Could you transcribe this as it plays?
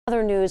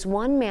Other news,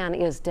 one man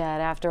is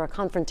dead after a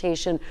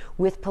confrontation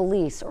with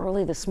police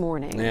early this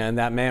morning. And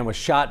that man was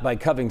shot by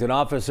Covington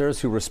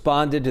officers who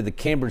responded to the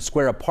Cambridge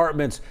Square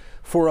apartments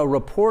for a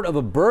report of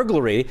a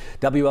burglary.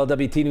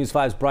 WLWT News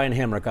 5's Brian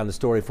Hamrick on the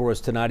story for us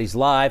tonight. He's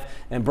live.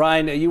 And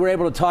Brian, you were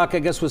able to talk, I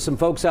guess, with some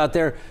folks out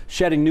there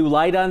shedding new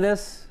light on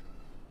this?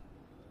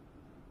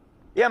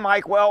 Yeah,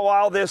 Mike. Well,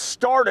 while this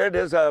started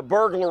as a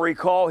burglary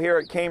call here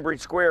at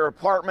Cambridge Square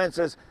Apartments,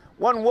 as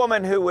one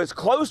woman who was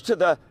close to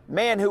the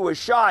man who was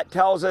shot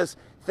tells us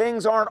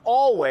things aren't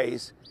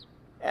always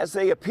as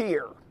they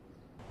appear.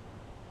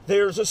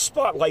 There's a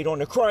spotlight on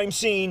the crime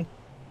scene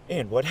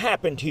and what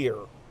happened here.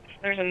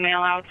 There's a male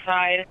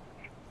outside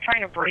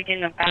trying to break in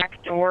the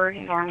back door.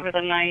 He's armed with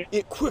a knife.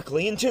 It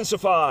quickly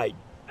intensified.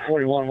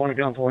 41, one at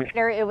gunpoint.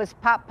 There it was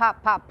pop,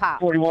 pop, pop, pop.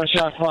 41,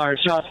 shots fired,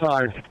 shots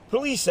fired.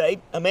 Police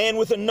say a man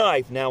with a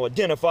knife, now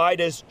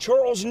identified as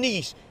Charles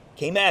Neese,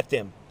 came at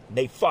them.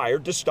 They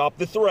fired to stop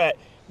the threat.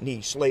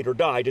 Neese later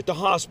died at the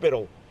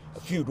hospital, a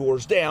few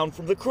doors down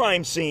from the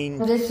crime scene.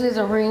 This is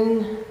a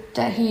ring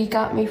that he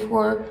got me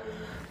for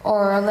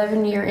our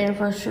 11-year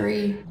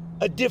anniversary.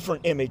 A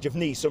different image of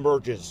Neese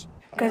emerges.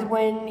 Because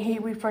when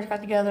we first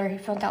got together, he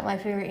found out my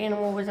favorite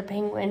animal was a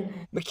penguin.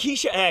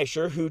 Makisha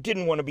Asher, who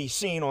didn't want to be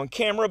seen on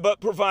camera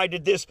but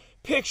provided this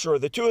picture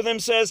of the two of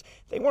them, says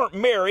they weren't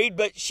married,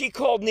 but she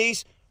called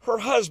Neese her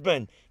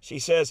husband. She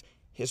says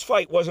his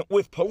fight wasn't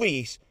with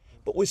police,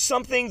 but with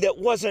something that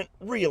wasn't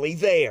really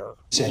there.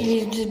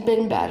 He's just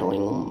been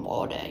battling them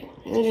all day.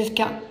 And it just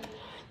kept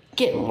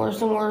getting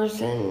worse and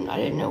worse, and I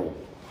didn't know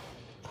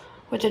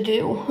what to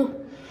do.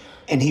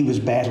 And he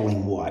was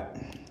battling what?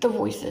 The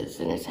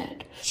voices in his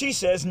head. She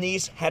says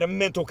Neese had a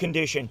mental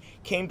condition,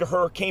 came to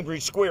her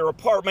Cambridge Square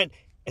apartment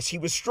as he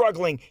was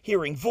struggling,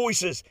 hearing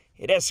voices.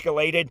 It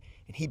escalated,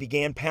 and he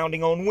began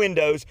pounding on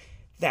windows.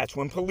 That's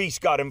when police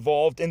got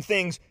involved, and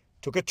things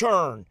took a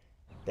turn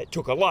that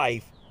took a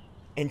life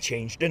and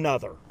changed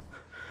another.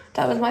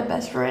 That was my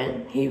best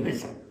friend. He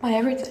was my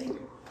everything.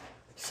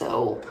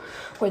 So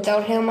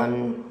without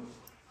him,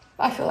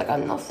 I feel like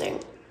I'm nothing.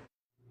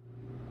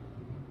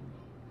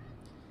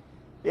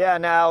 Yeah,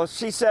 now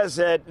she says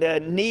that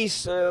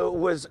Neese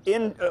was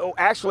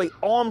actually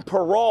on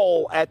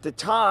parole at the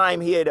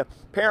time. He had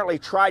apparently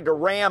tried to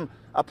ram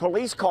a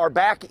police car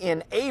back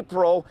in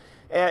April.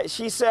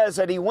 She says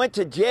that he went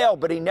to jail,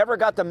 but he never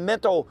got the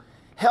mental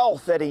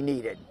health that he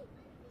needed.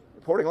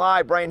 Reporting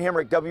live, Brian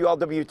Hamrick,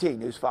 WLWT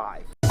News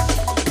 5.